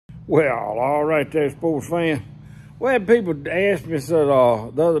Well, all right there, sports fan. We had people ask me, said,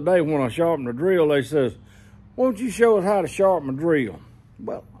 the other day when I sharpened the drill, they says, won't you show us how to sharpen a drill?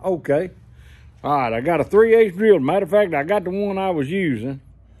 Well, okay. All right, I got a 3/8 drill. Matter of fact, I got the one I was using.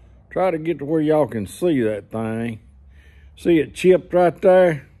 Try to get to where y'all can see that thing. See it chipped right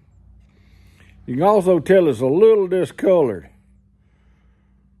there? You can also tell it's a little discolored.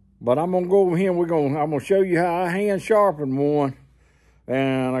 But I'm gonna go over here and I'm gonna show you how I hand sharpen one.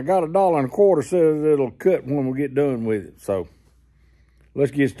 And I got $1.25 says it'll cut when we get done with it. So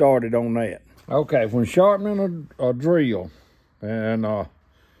let's get started on that. Okay, when sharpening a drill, and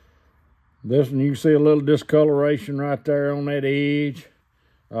this one, you can see a little discoloration right there on that edge.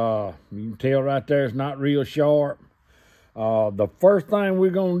 You can tell right there it's not real sharp. The first thing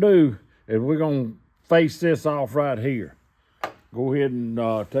we're gonna do is we're gonna face this off right here. Go ahead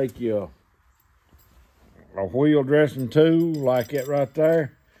and take your a wheel dressing tool like that right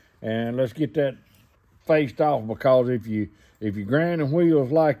there, and let's get that faced off, because if you grinding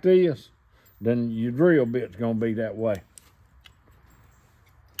wheels like this, then your drill bit's gonna be that way.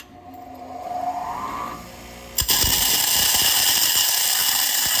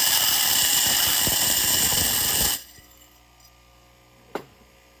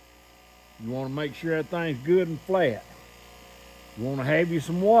 You want to make sure everything's good and flat. You want to have you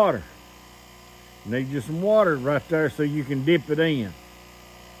some water. Need you some water right there so you can dip it in.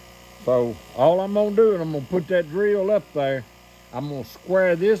 So all I'm gonna do is I'm gonna put that drill up there. I'm gonna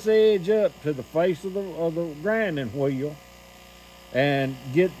square this edge up to the face of the grinding wheel and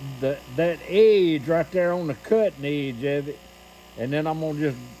get that edge right there on the cutting edge of it. And then I'm gonna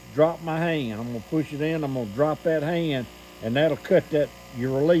just drop my hand. I'm gonna push it in, I'm gonna drop that hand, and that'll cut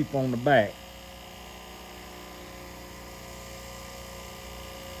your relief on the back.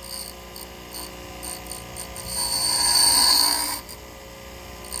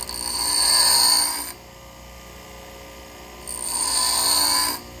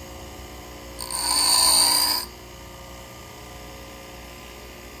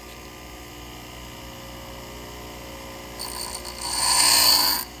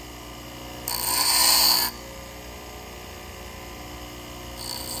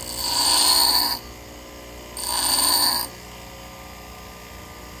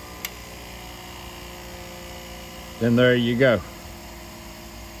 Then there you go.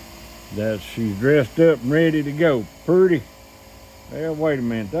 She's dressed up and ready to go. Pretty. Well, wait a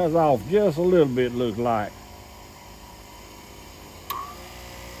minute. That's off just a little bit, looks like.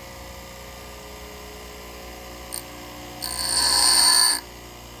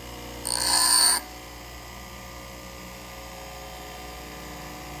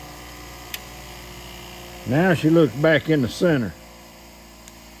 Now she looks back in the center.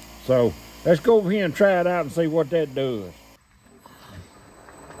 So let's go over here and try it out and see what that does.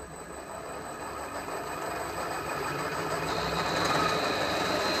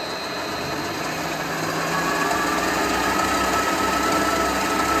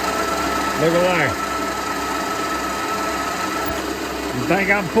 Look at that. You think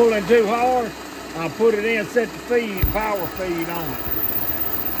I'm pulling too hard? I'll put it in, set the power feed on it.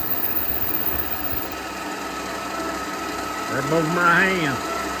 There goes my hand.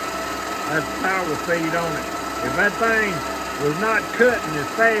 That's power feed on it. If that thing was not cutting as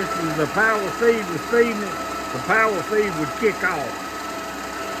fast as the power feed was feeding it, the power feed would kick off.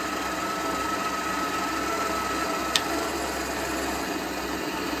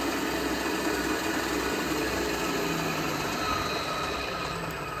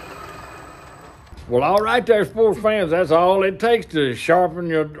 Well, all right there, sports fans, that's all it takes to sharpen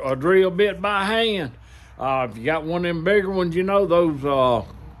your drill bit by hand. If you got one of them bigger ones, you know, those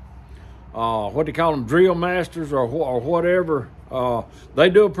what they call them, drill masters or whatever, they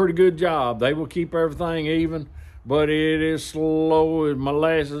do a pretty good job. They will keep everything even, but it is slow as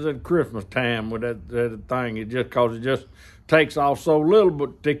molasses at Christmas time with that thing. It just takes off so little,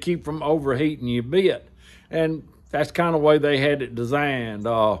 but to keep from overheating your bit. And that's kind of the way they had it designed.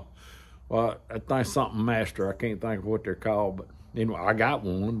 Well, I think something master. I can't think of what they're called, but anyway, I got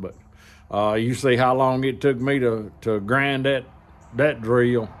one. But you see how long it took me to grind that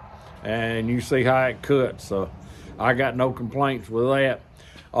drill, and you see how it cuts. So I got no complaints with that.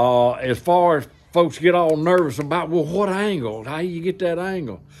 As far as folks get all nervous about, well, what angle? How you get that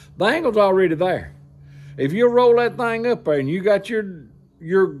angle? The angle's already there. If you roll that thing up there and you got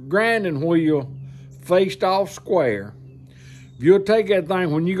your grinding wheel faced off square, you'll take that thing,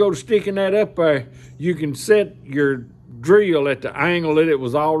 when you go to sticking that up there, you can set your drill at the angle that it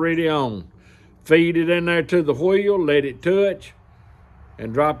was already on. Feed it in there to the wheel, let it touch,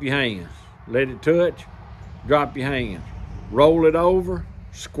 and drop your hands. Let it touch, drop your hands. Roll it over,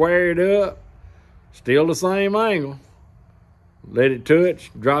 square it up, still the same angle. Let it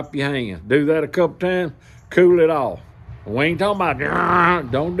touch, drop your hand. Do that a couple times, cool it off. We ain't talking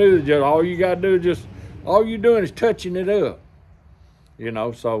about, don't do it. Just all you got to do is just, all you're doing is touching it up. You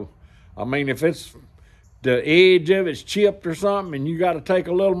know, so, I mean, if it's the edge of it's chipped or something and you got to take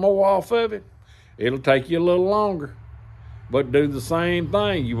a little more off of it, it'll take you a little longer. But do the same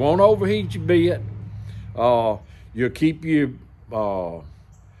thing. You won't overheat your bit. You'll keep the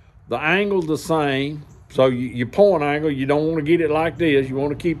angle the same. So your point angle, you don't want to get it like this. You want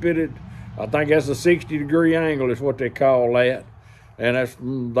to keep it at, I think that's a 60-degree angle is what they call that. And that's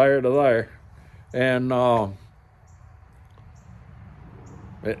from there to there. And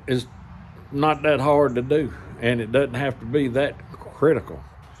it's not that hard to do. And it doesn't have to be that critical.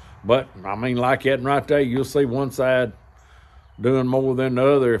 But, I mean, like that right there, you'll see one side doing more than the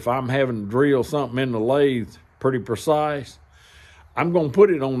other. If I'm having to drill something in the lathe pretty precise, I'm going to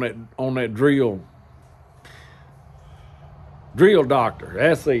put it on that drill doctor.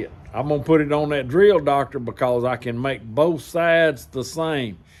 That's it. I'm going to put it on that drill doctor because I can make both sides the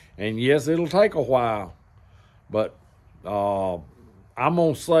same. And yes, it'll take a while. But I'm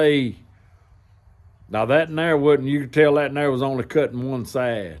going to say, now that in there wouldn't, you could tell that in there was only cutting one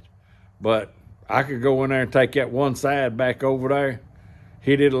side. But I could go in there and take that one side back over there,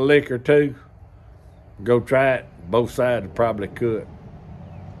 hit it a lick or two, go try it. Both sides are probably cut.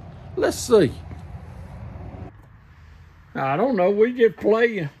 Let's see. I don't know, we just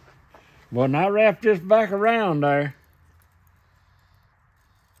playing. When I wrap this back around there,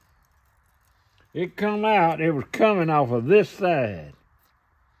 it come out, it was coming off of this side,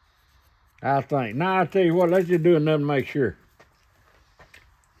 I think. Now, I'll tell you what, let's just do another to make sure.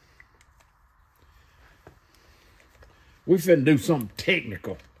 We finna do something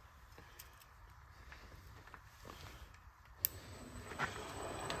technical.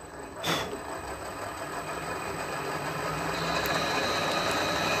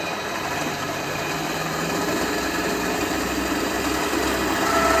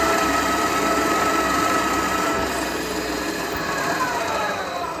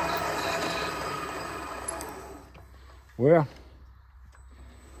 Well,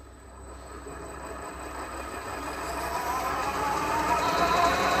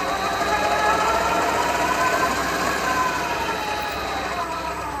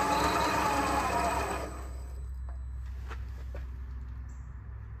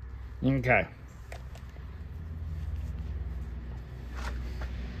 okay.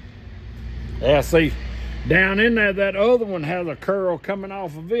 Yeah, see, down in there, that other one has a curl coming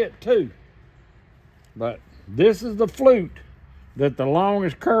off of it too. But this is the flute that the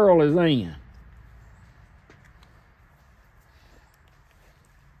longest curl is in.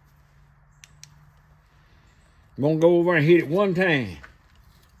 I'm gonna go over and hit it one time.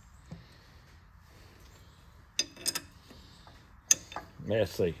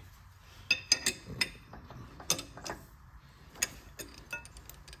 Let's see.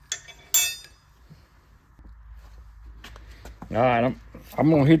 All right, I'm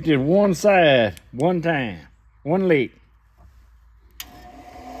gonna hit this one side, one time, one lick.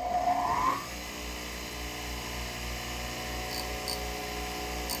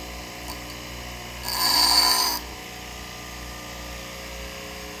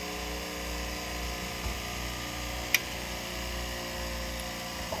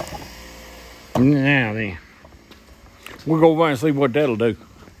 Now then, we'll go over and see what that'll do.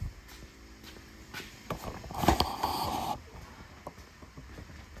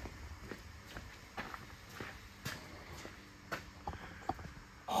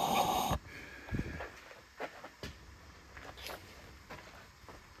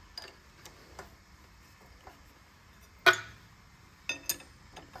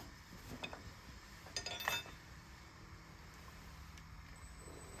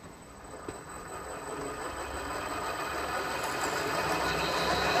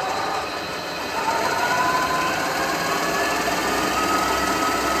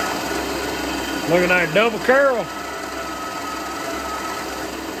 Look at that double curl.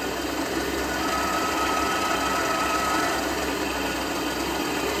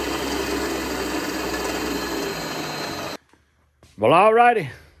 Well, all righty.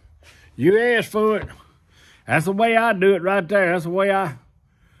 You asked for it. That's the way I do it right there. That's the way I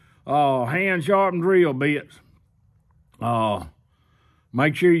hand sharpen drill bits.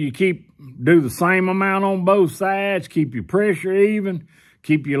 Make sure you do the same amount on both sides. Keep your pressure even.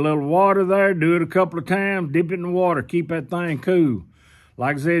 Keep your little water there. Do it a couple of times. Dip it in the water. Keep that thing cool.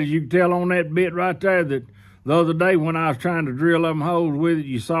 Like I said, as you can tell on that bit right there that the other day when I was trying to drill them holes with it,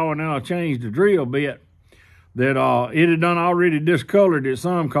 you saw now I changed the drill bit. that it had done already discolored it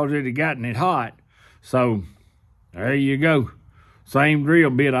some because it had gotten it hot. So there you go. Same drill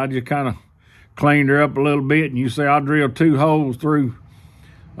bit. I just kind of cleaned her up a little bit, and you see I drilled 2 holes through.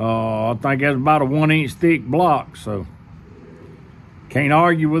 I think that's about a 1-inch thick block. So can't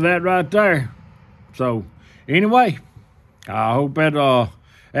argue with that right there. So anyway, I hope that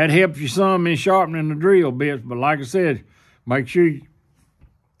that helps you some in sharpening the drill bits. But like I said, make sure you,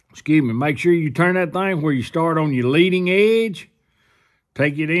 make sure you turn that thing where you start on your leading edge.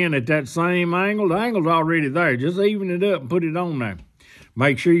 Take it in at that same angle. The angle's already there. Just even it up and put it on there.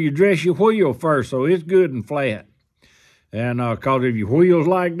 Make sure you dress your wheel first so it's good and flat. And because if your wheel's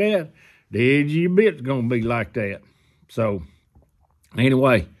like that, the edge of your bit's going to be like that. So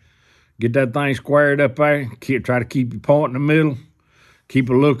anyway, get that thing squared up there. Try to keep your point in the middle. Keep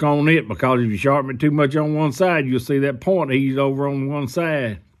a look on it, because if you sharpen it too much on one side, you'll see that point ease over on one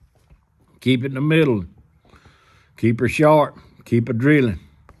side. Keep it in the middle. Keep her sharp. Keep her drilling.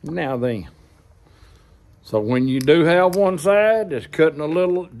 Now then, so when you do have one side that's cutting a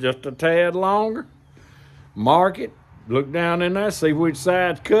little, just a tad longer, mark it. Look down in there, see which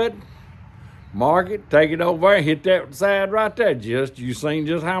side's cut. Mark it, take it over there, hit that side right there. You seen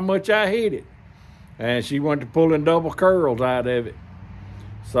just how much I hit it. And she went to pulling double curls out of it.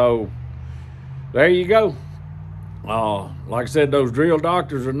 So there you go. Like I said, those drill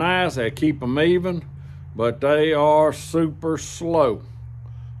doctors are nice. They keep them even, but they are super slow.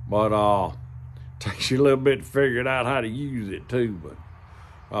 But takes you a little bit to figure out how to use it too.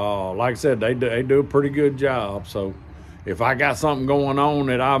 But like I said, they do a pretty good job. So if I got something going on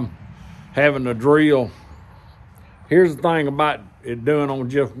that I'm having to drill, here's the thing about it doing on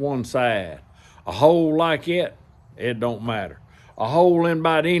just one side. A hole like it don't matter. A hole in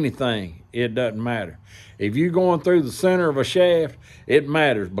about anything, it doesn't matter. If you're going through the center of a shaft, it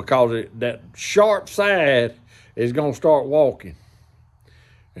matters, because that sharp side is going to start walking,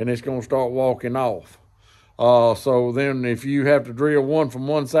 and it's going to start walking off. So then if you have to drill one from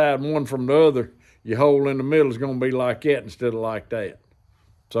one side and one from the other, your hole in the middle is going to be like that instead of like that.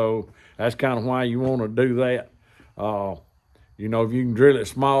 So that's kind of why you want to do that. You know, if you can drill it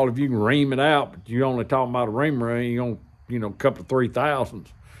small, if you can ream it out, but you're only talking about a reamer, and you're going to, you know, a couple of 3,000s,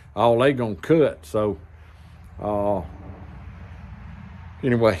 all they going to cut. So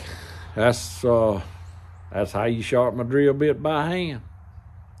anyway, that's how you sharpen a drill bit by hand.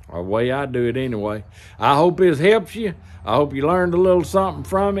 Or the way I do it anyway. I hope this helps you. I hope you learned a little something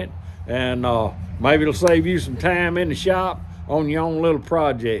from it. And maybe it'll save you some time in the shop on your own little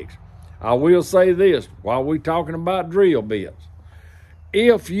projects. I will say this while we're talking about drill bits.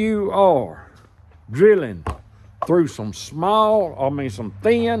 If you are drilling through some some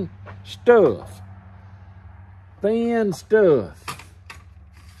thin stuff,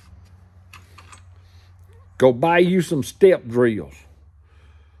 go buy you some step drills.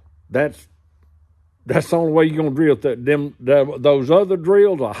 That's the only way you're gonna drill. Those other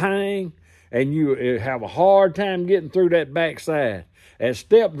drills will hang, and you have a hard time getting through that backside. That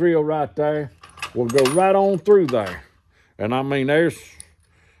step drill right there will go right on through there. And I mean, that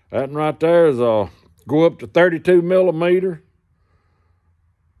right there is go up to 32 millimeter.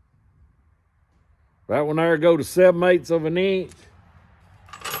 That one there go to 7/8 of an inch.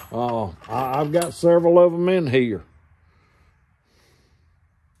 I've got several of them in here.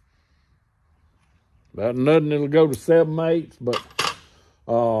 About nothing, it'll go to 7/8, but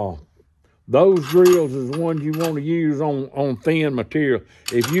those drills is the ones you want to use on thin material.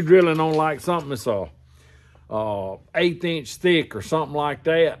 If you're drilling on like something that's a 1/8 inch thick or something like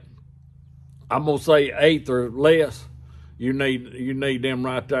that, I'm gonna say 1/8 or less, you need them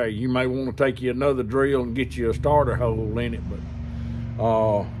right there. You may want to take you another drill and get you a starter hole in it, but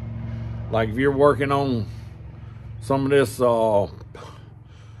like if you're working on some of this, I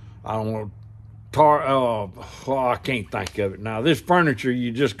don't know, I can't think of it now. This furniture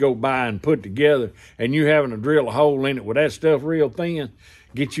you just go buy and put together, and you having to drill a hole in it with that stuff real thin,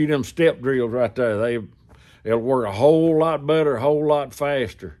 get you them step drills right there. It'll work a whole lot better, a whole lot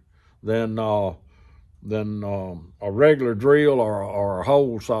faster than a regular drill or a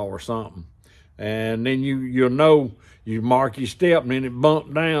hole saw or something. And then you'll know, you mark your step, and then it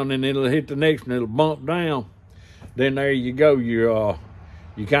bump down, and it'll hit the next one, it'll bump down. Then there you go. You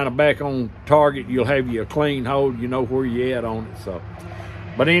kind of back on target. You'll have you a clean hole. You know where you at on it. So,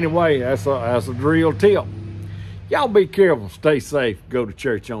 but anyway, that's a drill tip. Y'all be careful. Stay safe. Go to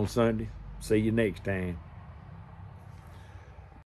church on Sunday. See you next time.